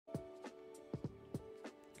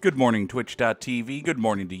Good morning, Twitch.tv. Good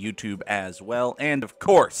morning to YouTube as well. And, of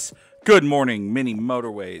course, good morning, Mini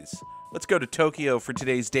Motorways. Let's go to Tokyo for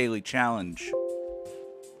today's daily challenge.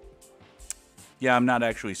 Yeah, I'm not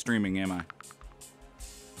actually streaming, am I?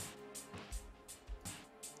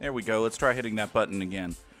 There we go. Let's try hitting that button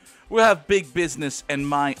again. We'll have big business and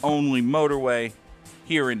my only motorway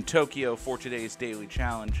here in Tokyo for today's daily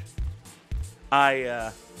challenge.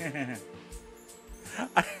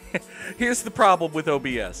 Here's the problem with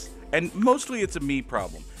OBS, and mostly it's a me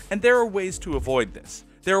problem. And there are ways to avoid this.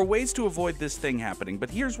 There are ways to avoid this thing happening, but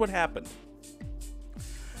here's what happened.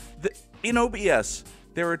 In OBS,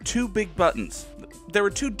 there are two big buttons. There are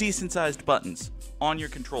two decent-sized buttons on your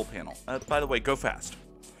control panel. By the way, go fast.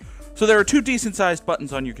 So there are two decent-sized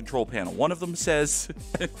buttons on your control panel. One of them says,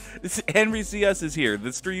 Henry CS is here.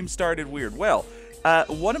 The stream started weird. Well,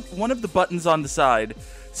 one of the buttons on the side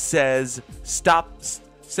says start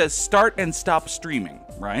and stop streaming,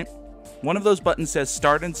 right? One of those buttons says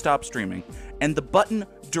start and stop streaming, and the button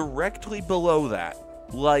directly below that,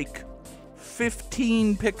 like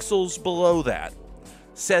 15 pixels below that,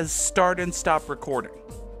 says start and stop recording.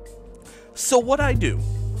 So what I do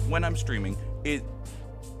when I'm streaming is...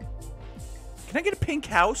 Can I get a pink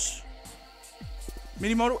house?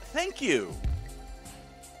 Minimoto, thank you.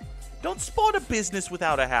 Don't spawn a business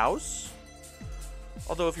without a house.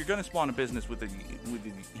 Although if you're going to spawn a business with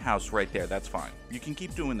a house right there, that's fine. You can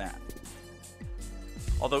keep doing that.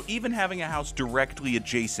 Although even having a house directly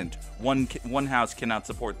adjacent, one house cannot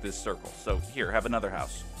support this circle. So here, have another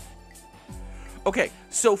house. Okay,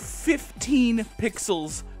 so 15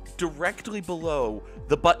 pixels directly below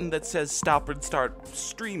the button that says stop and start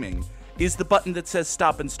streaming is the button that says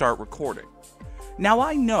stop and start recording. Now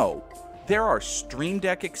I know there are Stream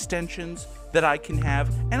Deck extensions that I can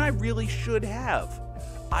have, and I really should have.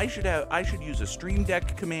 I should use a Stream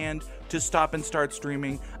Deck command to stop and start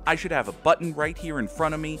streaming. I should have a button right here in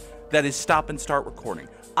front of me that is stop and start recording.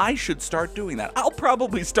 I should start doing that. I'll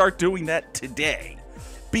probably start doing that today.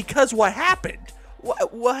 Because what happened?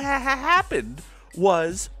 What happened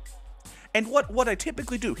was... And what I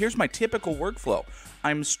typically do, here's my typical workflow.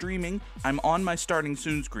 I'm streaming, I'm on my starting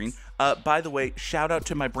soon screen. By the way, shout out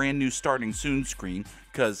to my brand new starting soon screen,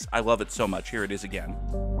 because I love it so much. Here it is again.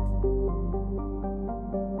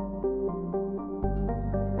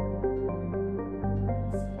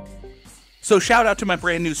 So shout out to my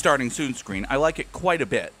brand new starting soon screen. I like it quite a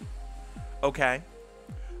bit. Okay?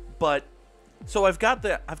 But, so I've got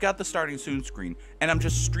the starting soon screen, and I'm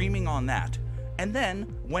just streaming on that. And then,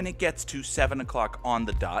 when it gets to 7 o'clock on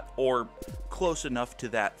the dot, or close enough to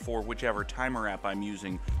that for whichever timer app I'm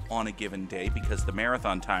using on a given day, because the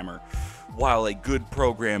marathon timer, while a good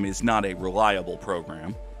program, is not a reliable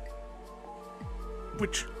program,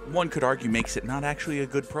 which one could argue makes it not actually a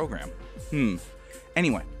good program.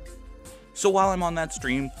 Anyway, so while I'm on that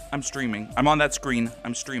stream, I'm streaming. I'm on that screen,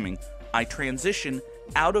 I'm streaming. I transition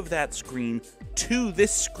out of that screen to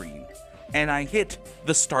this screen, and I hit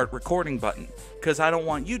the start recording button, because I don't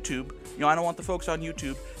want YouTube, I don't want the folks on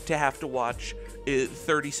YouTube to have to watch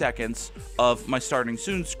 30 seconds of my starting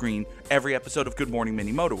soon screen every episode of Good Morning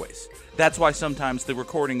Mini Motorways. That's why sometimes the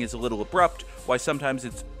recording is a little abrupt, why sometimes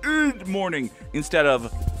it's good morning instead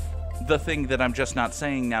of the thing that I'm just not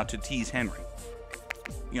saying now to tease Henry.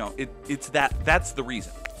 That's the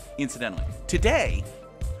reason, incidentally. Today,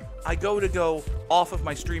 I go off of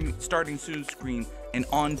my starting soon screen and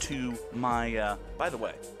onto my, by the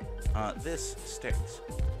way, this stinks.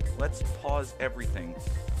 Let's pause everything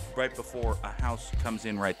right before a house comes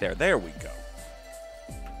in right there. There we go.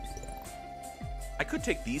 I could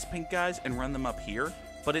take these pink guys and run them up here,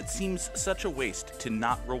 but it seems such a waste to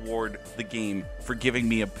not reward the game for giving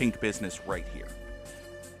me a pink business right here.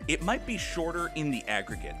 It might be shorter in the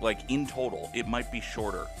aggregate, like in total, it might be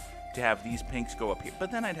shorter to have these pinks go up here,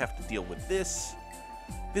 but then I'd have to deal with this.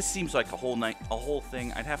 This seems like a whole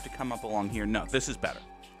thing. I'd have to come up along here. No, this is better.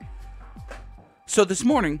 So this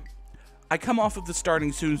morning, I come off of the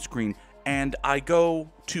starting soon screen, and I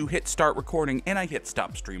go to hit start recording, and I hit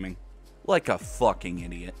stop streaming. Like a fucking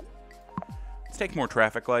idiot. Let's take more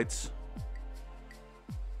traffic lights.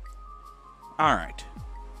 Alright.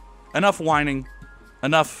 Enough whining.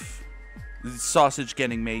 Enough sausage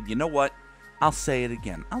getting made. You know what? I'll say it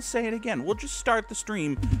again. We'll just start the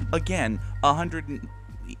stream again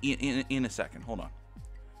in a second. Hold on.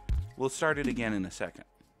 We'll start it again in a second.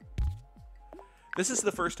 This is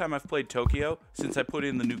the first time I've played Tokyo since I put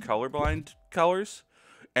in the new colorblind colors.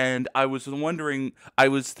 And I was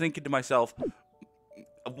thinking to myself,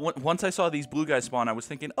 once I saw these blue guys spawn, I was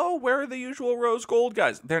thinking, oh, where are the usual rose gold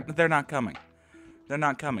guys? They're not coming. They're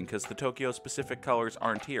not coming because the Tokyo specific colors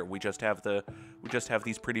aren't here. We just have the we just have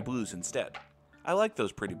these pretty blues instead. I like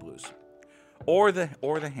those pretty blues. Or the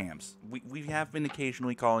hams. We have been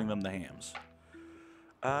occasionally calling them the hams.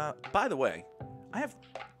 By the way, I have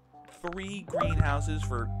 3 greenhouses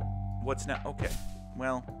for what's now... Okay,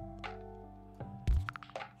 well...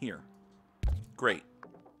 Here. Great.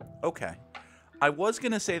 Okay. I was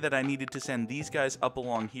going to say that I needed to send these guys up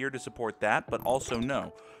along here to support that, but also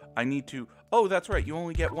no. I need to... Oh, that's right, you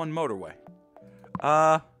only get 1 motorway.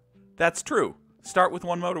 That's true. Start with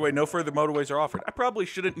 1 motorway, no further motorways are offered. I probably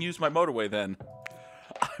shouldn't use my motorway then.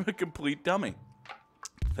 I'm a complete dummy.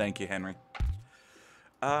 Thank you, Henry.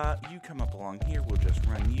 You come up along here, we'll just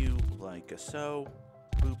run you like so.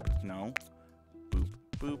 Boop, no. Boop,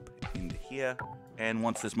 boop, into here. And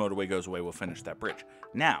once this motorway goes away, we'll finish that bridge.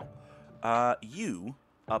 Now, you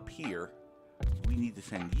up here, we need to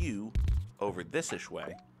send you over this-ish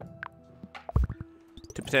way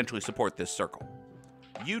to potentially support this circle.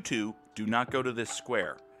 You two do not go to this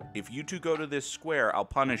square. If you two go to this square, I'll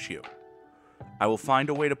punish you. I will find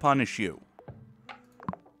a way to punish you.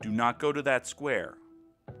 Do not go to that square.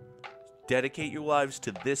 Dedicate your lives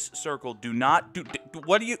to this circle. Do not do...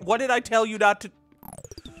 What did I tell you not to...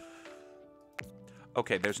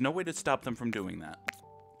 Okay, there's no way to stop them from doing that.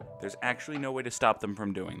 There's actually no way to stop them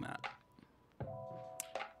from doing that.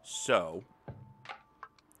 So,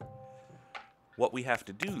 what we have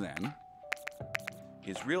to do then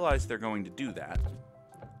is realize they're going to do that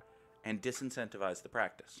and disincentivize the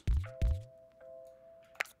practice.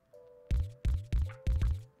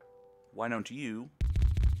 Why don't you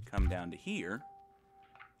come down to here?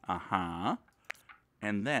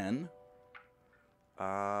 And then,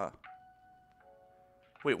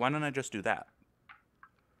 wait, why don't I just do that?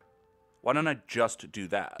 Why don't I just do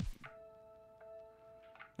that?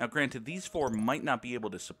 Now, granted, these 4 might not be able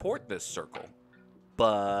to support this circle,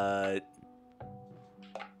 but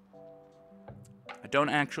I don't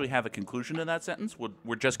actually have a conclusion to that sentence.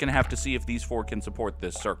 We're just going to have to see if these 4 can support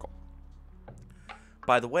this circle.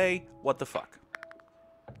 By the way, what the fuck?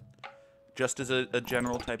 Just as a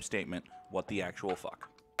general type statement, what the actual fuck?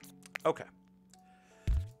 Okay.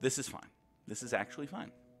 This is fine. This is actually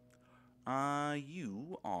fine.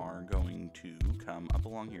 You are going to come up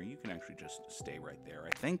along here. You can actually just stay right there,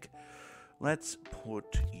 I think. Let's put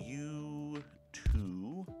you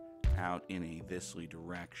 2 out in a thisly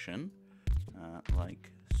direction.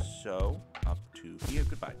 Like so. Up to here.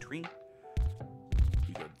 Goodbye, tree.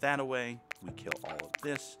 You go that away. We kill all of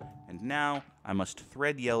this. And now I must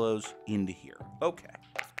thread yellows into here. Okay.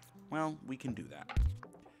 Well, we can do that.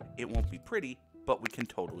 It won't be pretty, but we can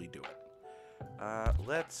totally do it.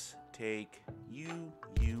 Let's take you,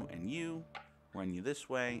 and you. Run you this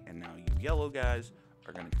way. And now you yellow guys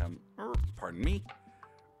are going to come, pardon me,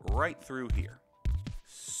 right through here.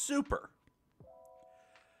 Super.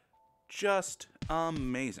 Just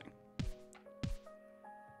amazing.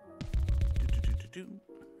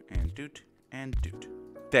 And doot, and doot.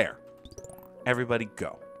 There. Everybody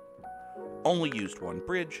go. Only used 1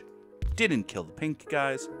 bridge. Didn't kill the pink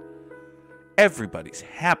guys. Everybody's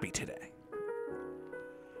happy today.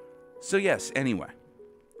 So yes, anyway.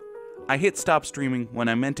 I hit stop streaming when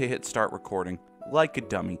I meant to hit start recording, like a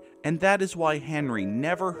dummy, and that is why Henry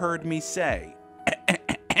never heard me say,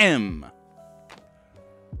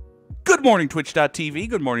 Good morning, Twitch.tv.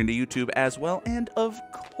 Good morning to YouTube as well. And of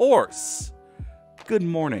course, good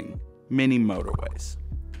morning, Mini Motorways.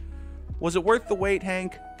 Was it worth the wait,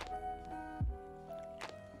 Hank?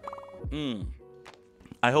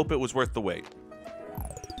 I hope it was worth the wait.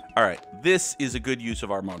 All right, this is a good use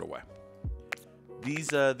of our motorway.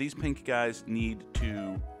 These pink guys need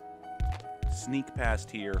to sneak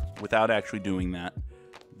past here without actually doing that.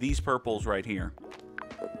 These purples right here,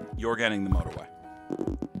 you're getting the motorway.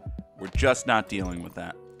 We're just not dealing with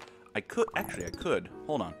that. I could.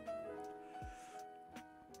 Hold on.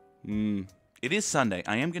 It is Sunday.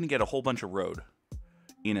 I am going to get a whole bunch of road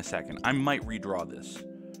in a second. I might redraw this.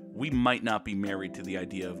 We might not be married to the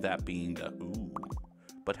idea of that being the ooh.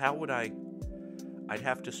 But how would I... I'd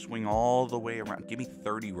have to swing all the way around. Give me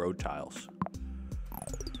 30 road tiles.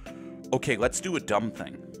 Okay, let's do a dumb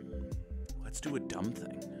thing.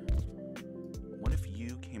 What if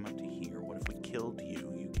you came up to here? What if we killed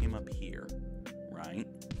you? You came up here, right?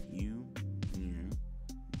 You,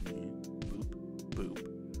 boop, boop.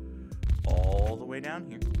 All the way down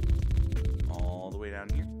here. All the way down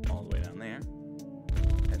here. All the way down there.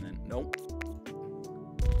 And then, nope.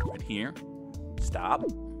 Right here. Stop.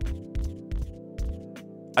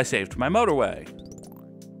 I saved my motorway.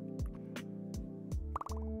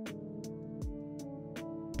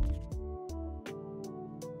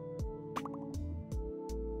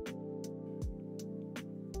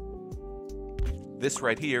 This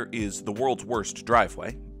right here is the world's worst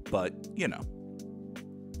driveway, but, you know.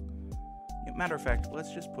 Matter of fact,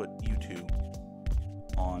 let's just put you two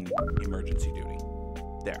on emergency duty.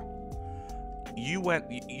 There.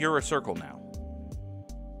 You're a circle now.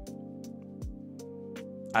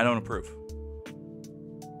 I don't approve.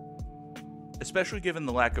 Especially given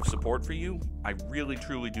the lack of support for you, I really,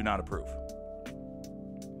 truly do not approve.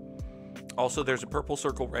 Also, there's a purple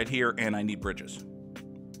circle right here, and I need bridges.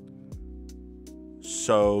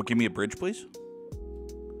 So, give me a bridge, please.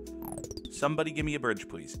 Somebody give me a bridge,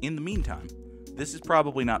 please. In the meantime, this is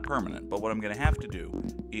probably not permanent, but what I'm going to have to do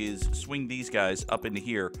is swing these guys up into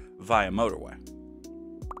here via motorway.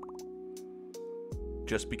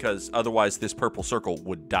 Just because otherwise this purple circle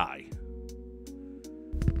would die.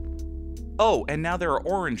 Oh, and now there are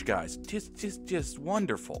orange guys. Just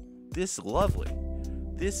wonderful. This is lovely.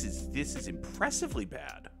 This is impressively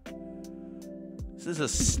bad. This is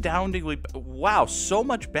astoundingly... Wow, so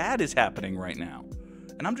much bad is happening right now.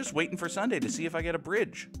 And I'm just waiting for Sunday to see if I get a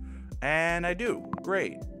bridge. And I do.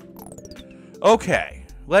 Great. Okay,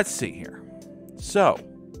 let's see here. So,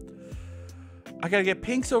 I gotta get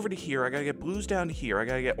pinks over to here. I gotta get blues down to here. I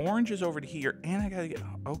gotta get oranges over to here. And I gotta get...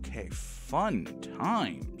 Okay, fun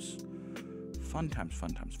times. Fun times,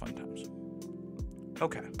 fun times, fun times.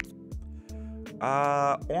 Okay.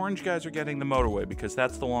 Orange guys are getting the motorway because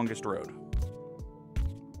that's the longest road.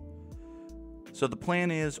 So the plan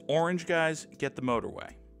is orange guys get the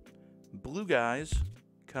motorway. Blue guys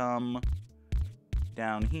come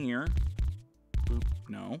down here. Boop,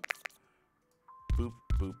 no. Boop,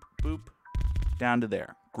 boop, boop. Down to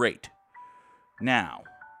there. Great. Now,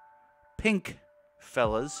 pink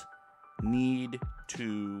fellas need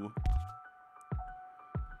to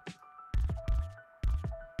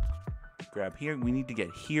grab here. We need to get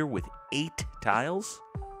here with 8 tiles.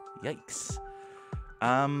 Yikes.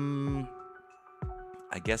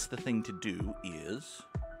 I guess the thing to do is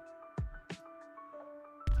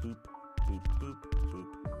boop, boop, boop, boop,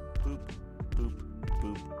 boop, boop,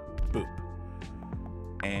 boop, boop.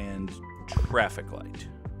 And traffic light.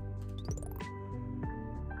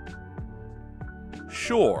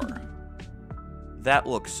 Sure. That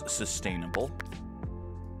looks sustainable.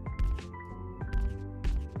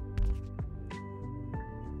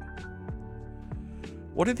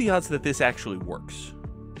 What are the odds that this actually works?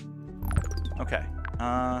 Okay.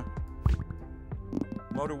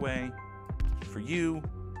 Motorway for you.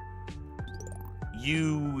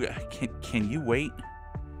 Can you wait?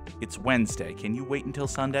 It's Wednesday. Can you wait until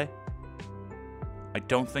Sunday? I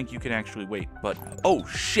don't think you can actually wait, but... Oh,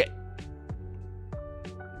 shit!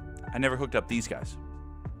 I never hooked up these guys.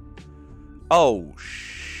 Oh,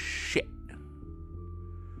 shit.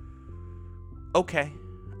 Okay.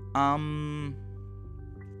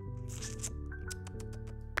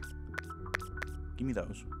 Give me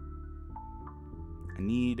those. I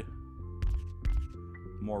need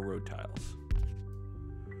more road tiles.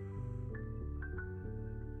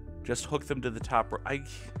 Just hook them to the top.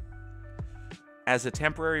 As a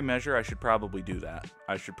temporary measure, I should probably do that.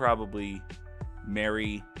 I should probably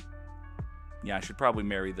marry... Yeah, I should probably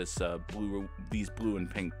marry this these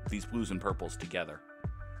blues and purples together.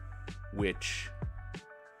 Which,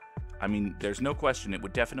 I mean, there's no question it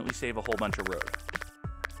would definitely save a whole bunch of road.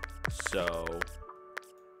 So,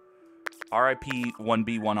 RIP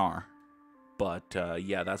 1B 1R. But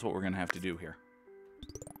yeah, that's what we're gonna have to do here.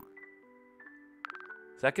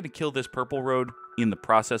 Is that gonna kill this purple road in the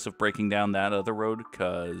process of breaking down that other road?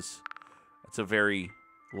 Because that's a very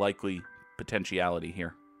likely potentiality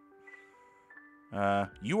here.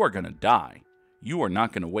 You are gonna die. You are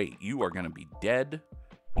not gonna wait. You are gonna be dead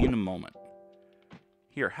in a moment.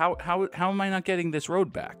 Here, how am I not getting this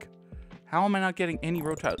road back? How am I not getting any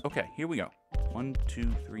road tiles? Okay, here we go. 1,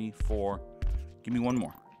 2, 3, 4. Give me one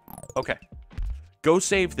more. Okay. Go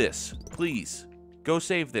save this, please. Go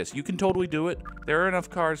save this. You can totally do it. There are enough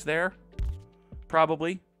cars there.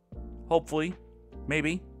 Probably. Hopefully.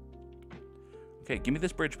 Maybe. Okay, give me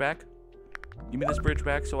this bridge back. Give me this bridge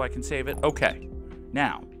back so I can save it. Okay.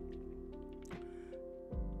 Now,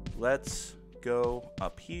 let's go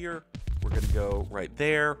up here. We're going to go right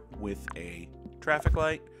there with a traffic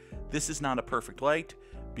light. This is not a perfect light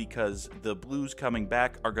because the blues coming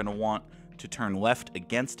back are going to want to turn left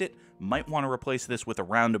against it. Might want to replace this with a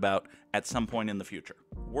roundabout at some point in the future.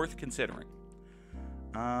 Worth considering.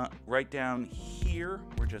 Right down here,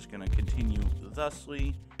 we're just going to continue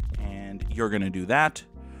thusly, and you're going to do that.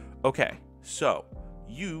 Okay, so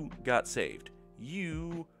you got saved.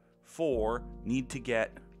 You 4 need to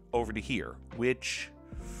get over to here, which,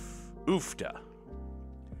 oofta.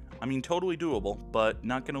 I mean, totally doable, but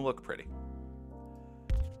not going to look pretty.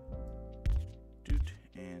 Do,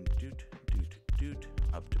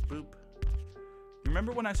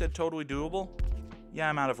 Remember when I said totally doable? Yeah,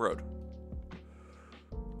 I'm out of road.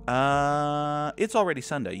 It's already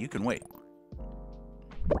Sunday. You can wait.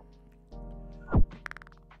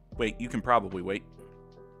 Wait, you can probably wait.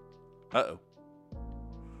 Uh-oh.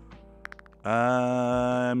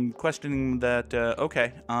 I'm questioning that,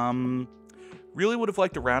 okay. Really would have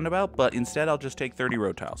liked a roundabout, but instead I'll just take 30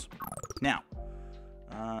 road tiles. Now,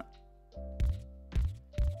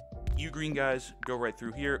 you green guys go right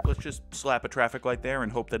through here. Let's just slap a traffic light there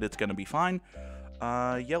and hope that it's going to be fine.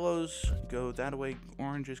 Yellows go that way.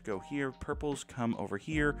 Oranges go here. Purples come over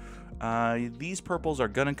here. These purples are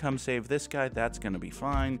going to come save this guy. That's going to be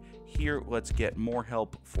fine. Here, let's get more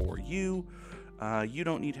help for you. You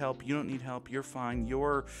don't need help. You don't need help. You're fine.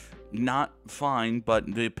 You're not fine,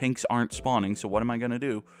 but the pinks aren't spawning, so what am I going to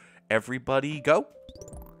do? Everybody go.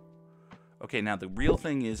 Okay, now the real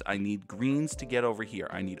thing is I need greens to get over here.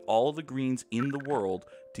 I need all the greens in the world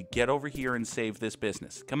to get over here and save this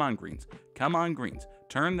business. Come on, greens. Come on, greens.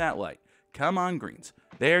 Turn that light. Come on, greens.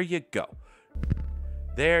 There you go.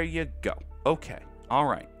 There you go. Okay. All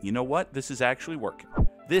right. You know what? This is actually working.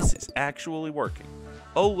 This is actually working.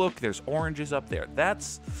 Oh, look, there's oranges up there.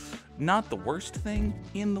 That's not the worst thing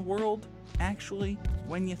in the world, actually,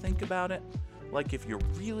 when you think about it. Like, if you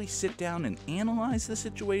really sit down and analyze the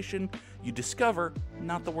situation, you discover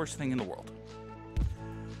not the worst thing in the world.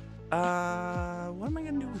 What am I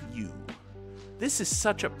going to do with you? This is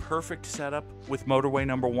such a perfect setup with Motorway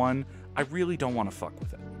number 1. I really don't want to fuck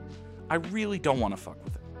with it. I really don't want to fuck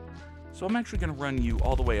with it. So I'm actually going to run you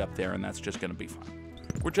all the way up there, and that's just going to be fine.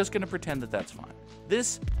 We're just going to pretend that that's fine.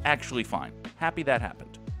 This, actually fine. Happy that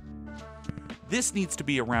happened. This needs to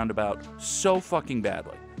be a roundabout so fucking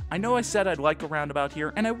badly. I know I said I'd like a roundabout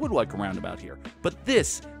here, and I would like a roundabout here, but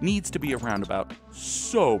this needs to be a roundabout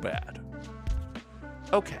so bad.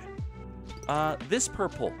 Okay. This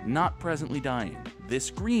purple, not presently dying.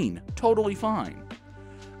 This green, totally fine.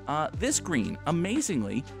 This green,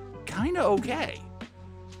 amazingly, kinda okay.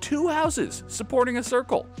 2 houses supporting a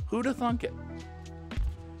circle. Who'd have thunk it?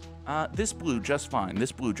 This blue, just fine.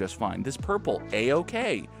 This blue, just fine. This purple,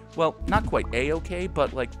 A-okay. Well, not quite A-okay,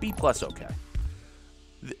 but like B+ okay.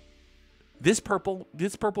 This purple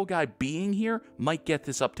guy being here might get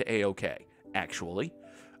this up to A-okay, actually.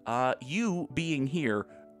 You being here,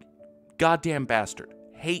 goddamn bastard.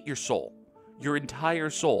 Hate your soul. Your entire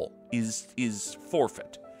soul is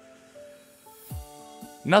forfeit.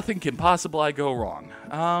 Nothing can possibly go wrong.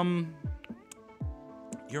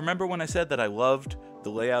 You remember when I said that I loved the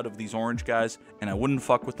layout of these orange guys and I wouldn't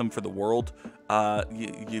fuck with them for the world?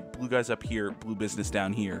 You blue guys up here, blue business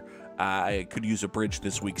down here. I could use a bridge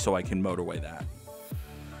this week so I can motorway that.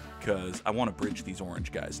 Because I want to bridge these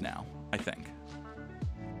orange guys now, I think.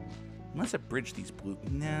 Unless I bridge these blue...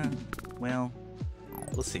 Nah, well,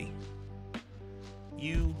 we'll see.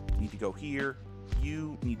 You need to go here.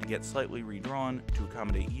 You need to get slightly redrawn to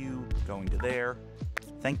accommodate you going to there.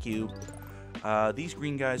 Thank you. These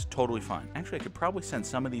green guys, totally fine. Actually, I could probably send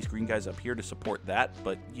some of these green guys up here to support that,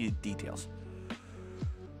 but details.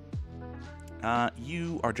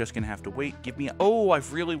 You are just going to have to wait. Give me a... Oh,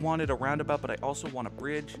 I've really wanted a roundabout, but I also want a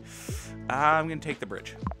bridge. I'm going to take the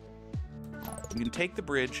bridge. I'm going to take the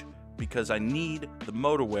bridge because I need the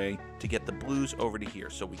motorway to get the blues over to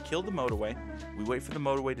here. So we kill the motorway. We wait for the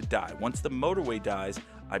motorway to die. Once the motorway dies,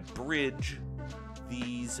 I bridge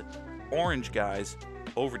these orange guys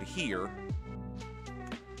over to here.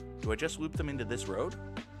 Do I just loop them into this road?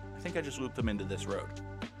 I think I just looped them into this road.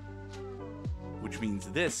 Which means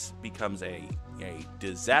this becomes a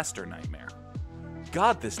disaster nightmare.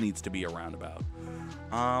 God, this needs to be a roundabout.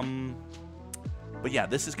 But yeah,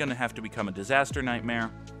 this is going to have to become a disaster nightmare.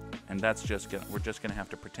 And that's just gonna, we're just going to have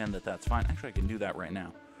to pretend that that's fine. Actually, I can do that right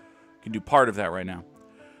now. I can do part of that right now.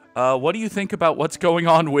 What do you think about what's going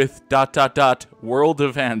on with ... world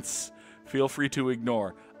events? Feel free to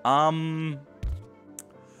ignore. I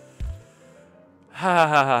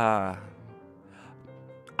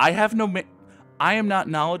have no... I am not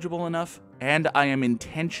knowledgeable enough, and I am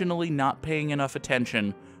intentionally not paying enough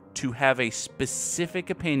attention to have a specific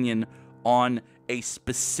opinion on a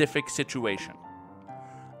specific situation.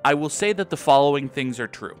 I will say that the following things are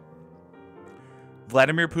true.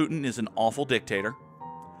 Vladimir Putin is an awful dictator.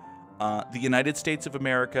 The United States of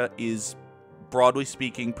America is, broadly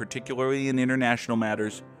speaking, particularly in international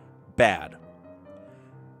matters, bad.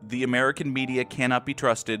 The American media cannot be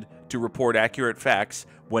trusted to report accurate facts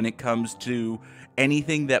when it comes to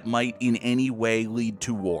anything that might in any way lead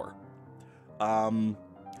to war.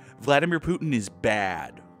 Vladimir Putin is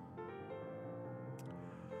bad.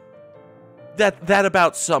 That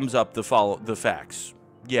about sums up the facts.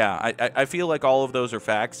 Yeah, I feel like all of those are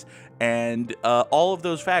facts, and all of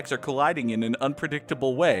those facts are colliding in an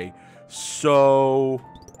unpredictable way. So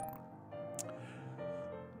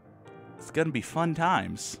it's gonna be fun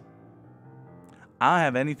times. I don't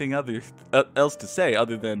have anything else to say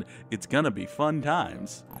other than it's gonna be fun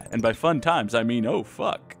times. And by fun times, I mean, oh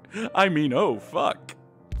fuck. I mean, oh fuck.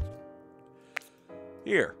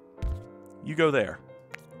 Here. You go there.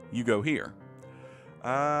 You go here.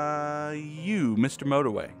 You, Mr.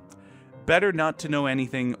 Motorway. Better not to know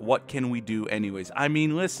anything. What can we do anyways? I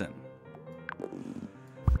mean, listen.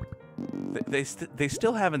 They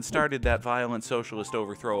still haven't started that violent socialist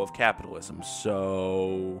overthrow of capitalism,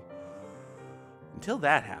 so until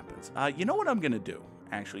that happens, you know what I'm gonna do?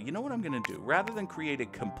 Actually, you know what I'm gonna do? Rather than create a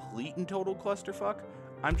complete and total clusterfuck,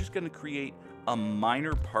 I'm just gonna create a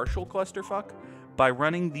minor partial clusterfuck by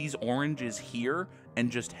running these oranges here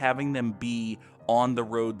and just having them be on the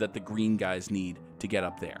road that the green guys need to get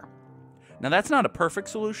up there. Now, that's not a perfect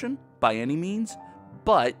solution by any means,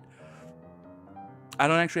 but I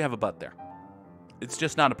don't actually have a but there. It's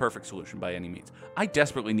just not a perfect solution by any means. I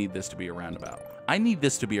desperately need this to be a roundabout. I need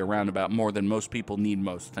this to be a roundabout more than most people need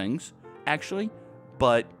most things, actually.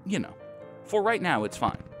 But, you know, for right now, it's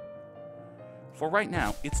fine. For right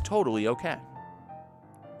now, it's totally okay.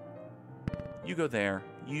 You go there,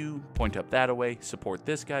 you point up that away, support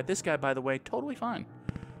this guy. This guy, by the way, totally fine.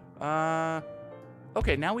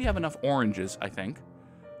 Okay, now we have enough oranges, I think,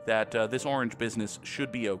 that this orange business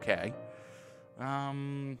should be okay. How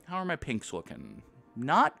are my pinks looking?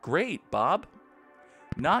 Not great, Bob.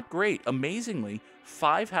 Not great. Amazingly,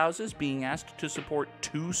 5 houses being asked to support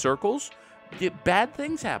 2 circles. Bad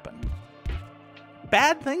things happen.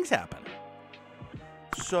 Bad things happen.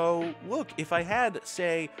 So, look, if I had,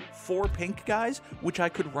 say, 4 pink guys, which I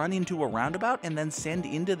could run into a roundabout and then send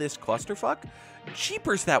into this clusterfuck,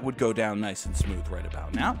 jeepers, that would go down nice and smooth right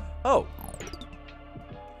about now. Oh.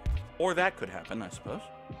 Or that could happen, I suppose.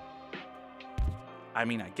 I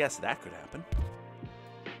mean, I guess that could happen.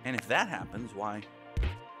 And if that happens, why,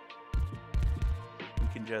 we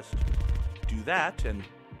can just do that and,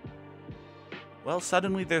 well,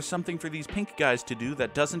 suddenly there's something for these pink guys to do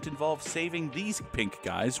that doesn't involve saving these pink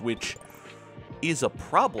guys, which is a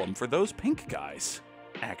problem for those pink guys,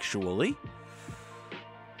 actually.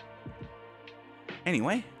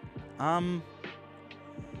 Anyway,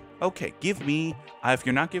 okay, give me, if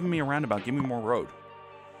you're not giving me a roundabout, give me more road.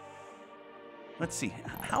 Let's see,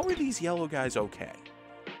 how are these yellow guys okay?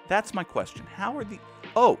 That's my question. How are the...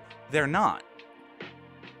 Oh, they're not.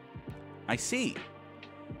 I see.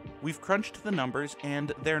 We've crunched the numbers,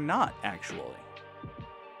 and they're not, actually.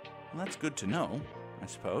 Well, that's good to know, I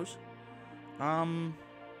suppose.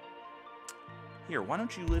 Here, why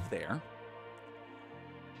don't you live there?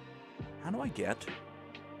 How do I get...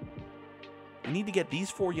 I need to get these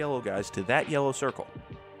 4 yellow guys to that yellow circle.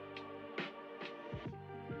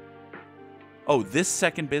 Oh, this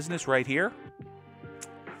second business right here?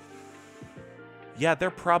 Yeah,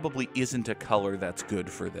 there probably isn't a color that's good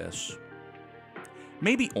for this.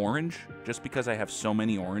 Maybe orange, just because I have so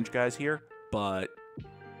many orange guys here, but...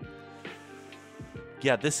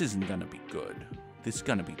 yeah, this isn't gonna be good. This is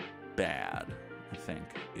gonna be bad, I think,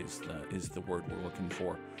 is the word we're looking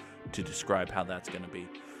for to describe how that's gonna be.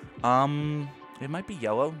 It might be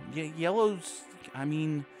yellow. Yeah, yellow's... I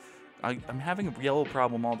mean, I'm having a yellow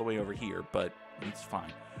problem all the way over here, but it's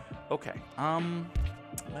fine. Okay,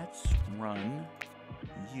 let's run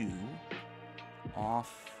you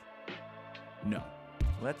off... No.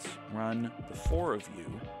 Let's run the 4 of you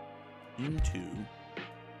into...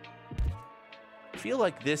 I feel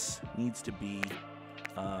like this needs to be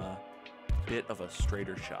a bit of a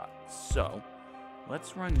straighter shot. So,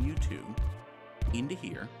 let's run you 2 into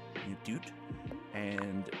here. You doot.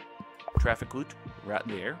 And traffic loot right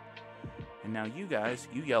there. And now you guys,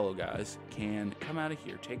 you yellow guys, can come out of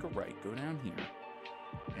here, take a right, go down here.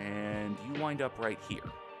 And you wind up right here,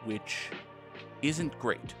 which isn't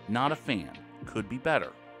great. Not a fan. Could be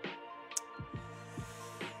better.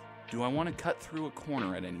 Do I want to cut through a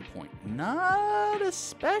corner at any point? Not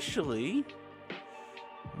especially.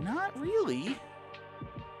 Not really.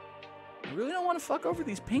 I really don't want to fuck over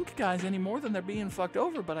these pink guys any more than they're being fucked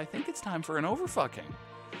over, but I think it's time for an overfucking.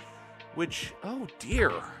 Which, oh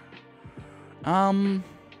dear.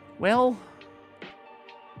 Well,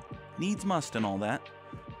 needs must and all that.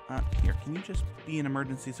 Here, can you just be an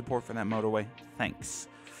emergency support for that motorway? Thanks.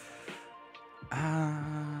 Boy,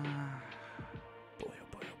 oh boy, oh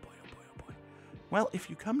boy, oh boy. Well, if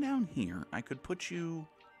you come down here, I could put you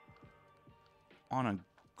on a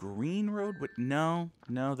green road, but no,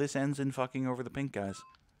 this ends in fucking over the pink guys.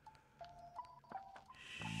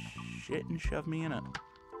 Shit and shove me in a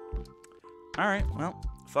Alright, well,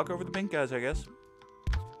 fuck over the pink guys, I guess.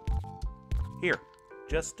 Here.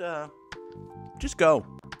 Just go.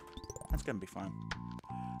 That's gonna be fine.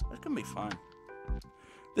 That's gonna be fine.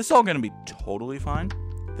 This is all gonna be totally fine.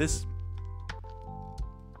 This...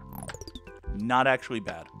 not actually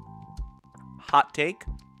bad. Hot take,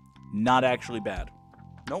 not actually bad.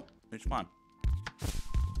 Nope, it's fine.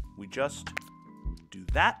 We just do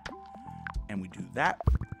that, and we do that,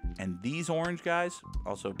 and these orange guys,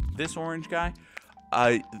 also this orange guy,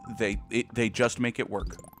 they just make it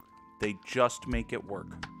work. They just make it work.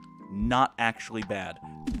 Not actually bad.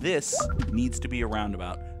 This needs to be a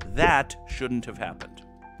roundabout. That shouldn't have happened.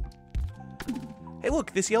 Hey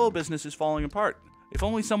look, this yellow business is falling apart. If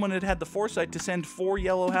only someone had had the foresight to send 4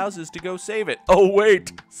 yellow houses to go save it. Oh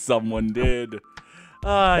wait, someone did.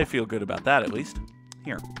 I feel good about that at least.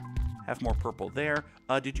 Here, have more purple there.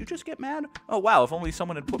 Did you just get mad? Oh wow, if only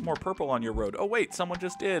someone had put more purple on your road. Oh wait, someone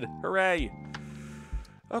just did. Hooray.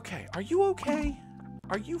 Okay, are you okay?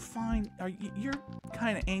 Are you fine? You're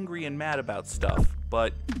kind of angry and mad about stuff,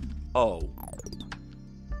 but... oh.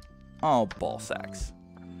 Oh, ball sacks.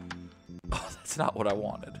 Oh, that's not what I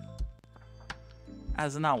wanted.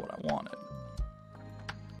 That's not what I wanted.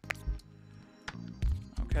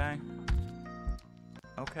 Okay.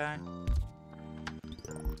 Okay.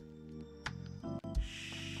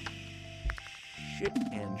 Shit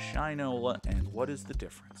and Shinola, and what is the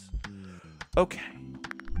difference? Okay.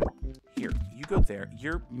 Here, you go there.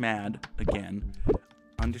 You're mad again,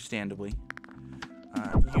 understandably.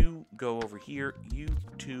 You go over here. You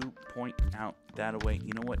two point out that way.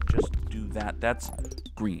 You know what? Just do that. That's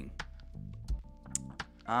green.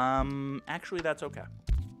 Actually, that's okay.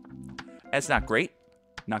 That's not great.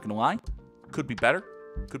 Not gonna lie. Could be better.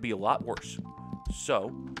 Could be a lot worse.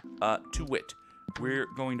 So, to wit, we're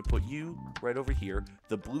going to put you right over here.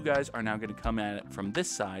 The blue guys are now going to come at it from this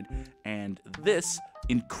side, and this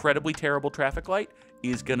incredibly terrible traffic light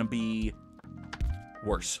is going to be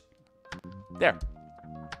worse. There.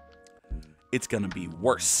 It's going to be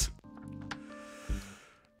worse.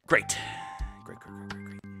 Great. Great.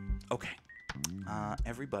 Okay.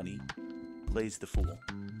 Everybody plays the fool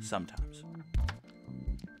sometimes.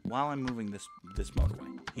 While I'm moving this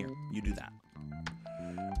motorway. Here, you do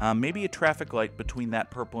that. Maybe a traffic light between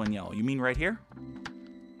that purple and yellow. You mean right here?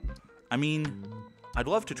 I mean, I'd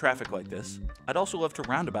love to traffic light this. I'd also love to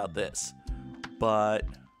roundabout this. But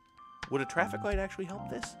would a traffic light actually help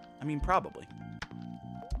this? I mean, probably.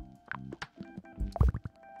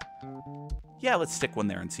 Yeah, let's stick one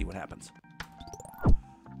there and see what happens.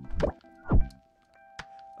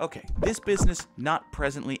 Okay, this business not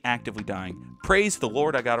presently actively dying. Praise the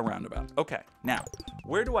Lord, I got a roundabout. Okay, now,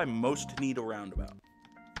 where do I most need a roundabout?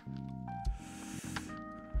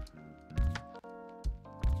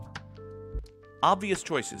 Obvious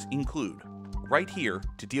choices include right here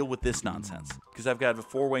to deal with this nonsense, because I've got a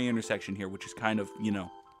 4-way intersection here, which is kind of, you know,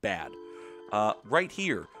 bad. Right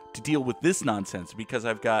here to deal with this nonsense, because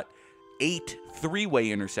I've got 8 3-way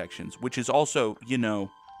intersections, which is also, you know,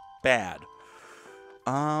 bad.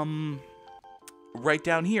 Right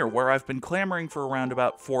down here, where I've been clamoring for a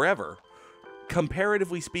roundabout forever,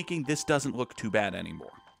 comparatively speaking, this doesn't look too bad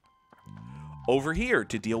anymore. Over here,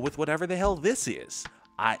 to deal with whatever the hell this is.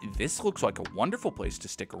 This looks like a wonderful place to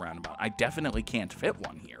stick a roundabout. I definitely can't fit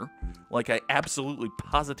one here. Like, I absolutely,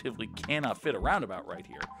 positively cannot fit a roundabout right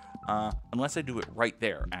here. Unless I do it right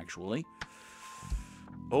there, actually.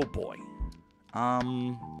 Oh, boy.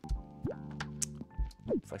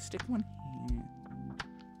 If I stick one here...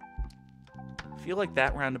 I feel like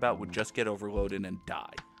that roundabout would just get overloaded and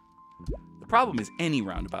die. The problem is any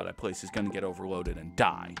roundabout I place is going to get overloaded and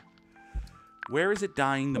die. Where is it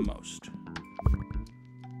dying the most?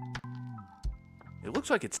 It looks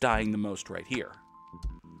like it's dying the most right here.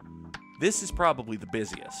 This is probably the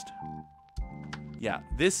busiest. Yeah,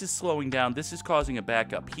 this is slowing down. This is causing a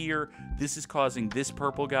backup here. This is causing this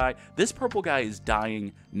purple guy. This purple guy is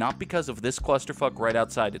dying not because of this clusterfuck right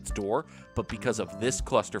outside its door, but because of this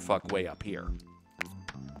clusterfuck way up here.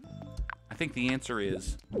 I think the answer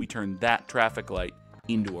is we turn that traffic light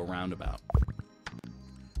into a roundabout.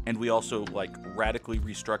 And we also, like, radically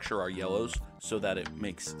restructure our yellows so that it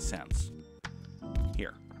makes sense.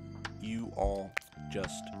 Here. You all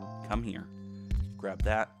just come here. Grab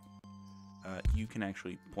that. You can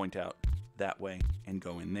actually point out that way and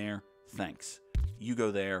go in there. Thanks. You go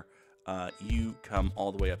there. You come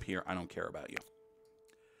all the way up here. I don't care about you.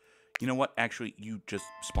 You know what? Actually, you just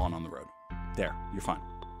spawn on the road. There. You're fine.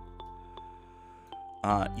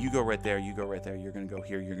 You go right there. You go right there. You're going to go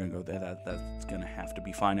here. You're going to go there. That's going to have to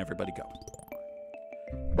be fine. Everybody go.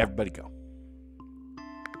 Everybody go.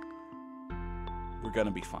 We're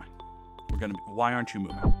gonna be fine. Why aren't you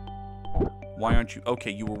moving? Why aren't you?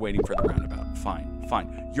 Okay, you were waiting for the roundabout. Fine,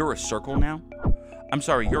 fine. You're a circle now? I'm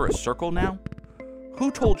sorry, you're a circle now?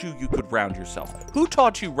 Who told you you could round yourself? Who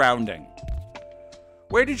taught you rounding?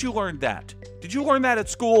 Where did you learn that? Did you learn that at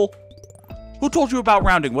school? Who told you about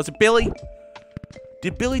rounding? Was it Billy?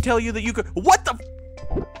 Did Billy tell you that you could? What the?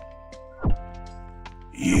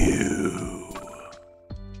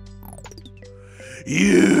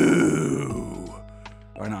 You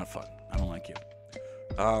are not fun. I don't like you.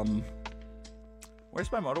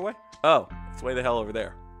 Where's my motorway? Oh, it's way the hell over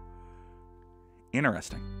there.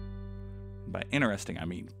 Interesting. By interesting, I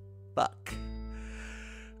mean fuck.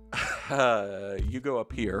 You go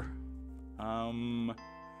up here.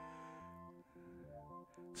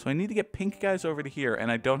 So I need to get pink guys over to here,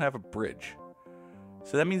 and I don't have a bridge.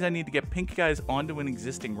 So that means I need to get pink guys onto an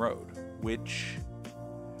existing road, which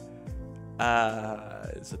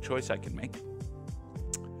is a choice I can make.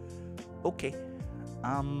 Okay.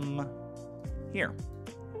 Here.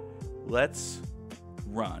 Let's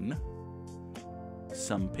run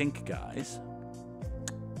some pink guys.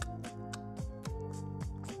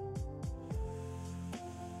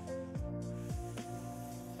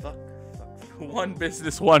 Fuck. One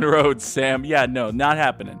business, one road, Sam. Yeah, no, not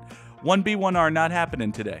happening. 1B, 1R, not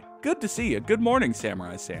happening today. Good to see you. Good morning,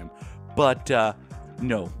 Samurai Sam. But,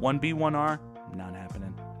 no, 1B, 1R, not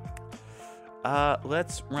happening.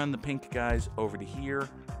 Let's run the pink guys over to here.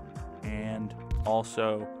 And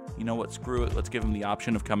also, you know what, screw it. Let's give them the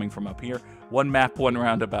option of coming from up here. One map, one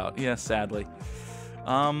roundabout. Yeah, sadly.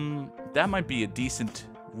 That might be a decent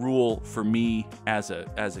rule for me as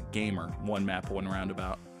a gamer. One map, one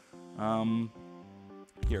roundabout.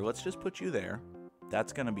 Here, let's just put you there.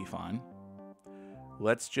 That's gonna be fine.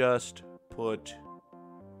 Let's just put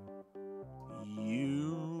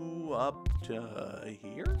you up to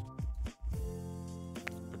here.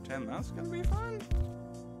 Pretend that's gonna be fine.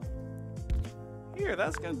 Here,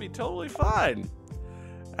 that's gonna be totally fine.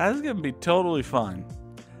 That's gonna be totally fine.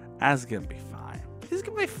 That's gonna be fine. This is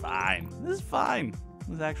gonna be fine. This is fine.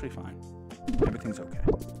 This is actually fine. Everything's okay.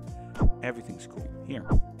 Everything's cool. Here.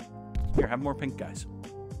 Here, have more pink guys.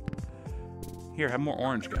 Here, have more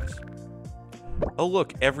orange guys. Oh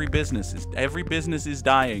look, every business is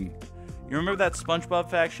dying. You remember that SpongeBob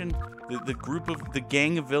faction? The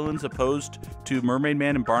gang of villains opposed to Mermaid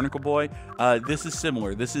Man and Barnacle Boy? This is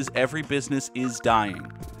similar. This is every business is dying.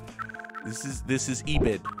 This is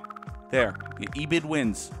EBID. There. EBID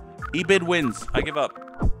wins. EBID wins. I give up.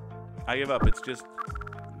 I give up. It's just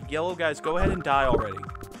yellow guys, go ahead and die already.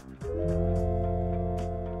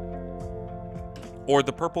 Or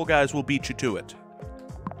the purple guys will beat you to it.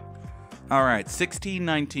 Alright,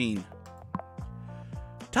 16-19.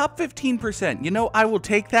 Top 15%. You know, I will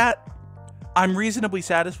take that. I'm reasonably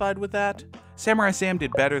satisfied with that. Samurai Sam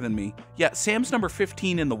did better than me. Yeah, Sam's number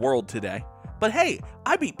 15 in the world today. But hey,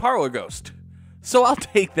 I beat Parlor Ghost. So I'll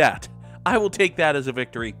take that. I will take that as a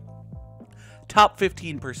victory. Top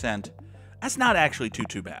 15%. That's not actually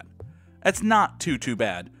too bad. That's not too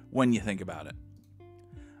bad when you think about it.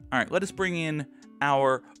 Alright, let us bring in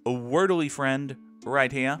our wordly friend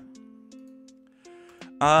right here.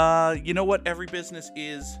 You know what? Every business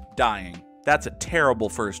is dying. That's a terrible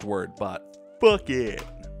first word, but fuck it.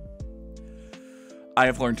 I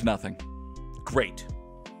have learned nothing. Great.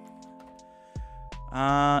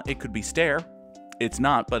 It could be stare. It's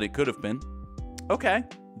not, but it could have been. Okay.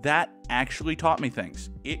 That actually taught me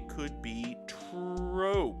things. It could be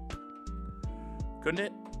trope. Couldn't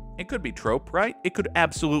it? It could be trope, right? It could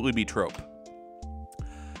absolutely be trope.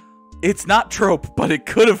 It's not trope, but it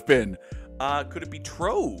could have been. Could it be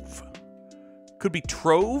trove? Could be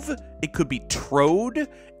trove. It could be trode.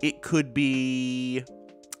 It could be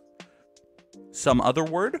some other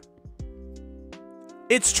word.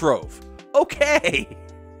 It's trove. Okay.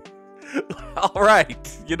 All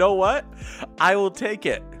right. You know what? I will take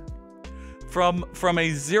it. From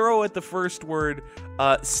a 0 at the first word,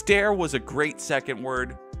 stare was a great second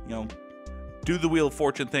word. You know, do the Wheel of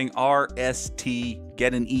Fortune thing. RST.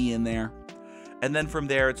 Get an E in there. And then from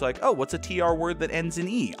there, it's like, oh, what's a TR word that ends in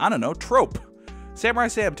E? I don't know. Trope. Samurai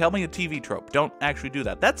Sam, tell me a TV trope. Don't actually do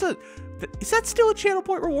that. Is that still a channel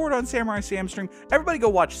point reward on Samurai Sam stream? Everybody go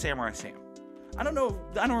watch Samurai Sam. I don't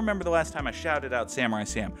remember the last time I shouted out Samurai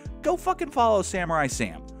Sam. Go fucking follow Samurai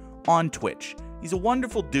Sam on Twitch. He's a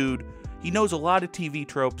wonderful dude. He knows a lot of TV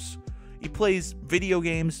tropes. He plays video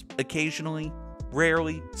games occasionally,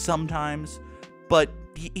 rarely, sometimes. But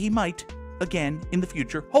he might, again, in the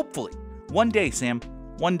future, hopefully. One day, Sam.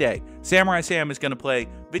 One day. Samurai Sam is going to play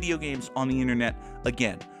video games on the internet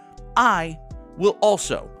again. I will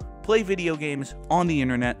also play video games on the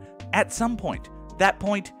internet at some point. That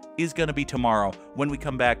point is going to be tomorrow when we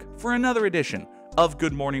come back for another edition of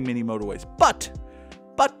Good Morning Mini Motorways. But,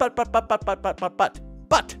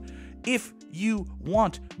 if you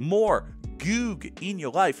want more Goog in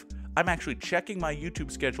your life, I'm actually checking my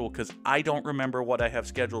YouTube schedule because I don't remember what I have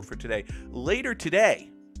scheduled for today. Later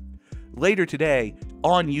today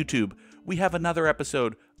on YouTube, we have another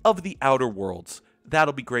episode of The Outer Worlds.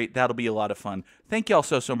 That'll be great. That'll be a lot of fun. Thank y'all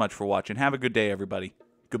so much for watching. Have a good day, everybody.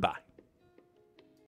 Goodbye.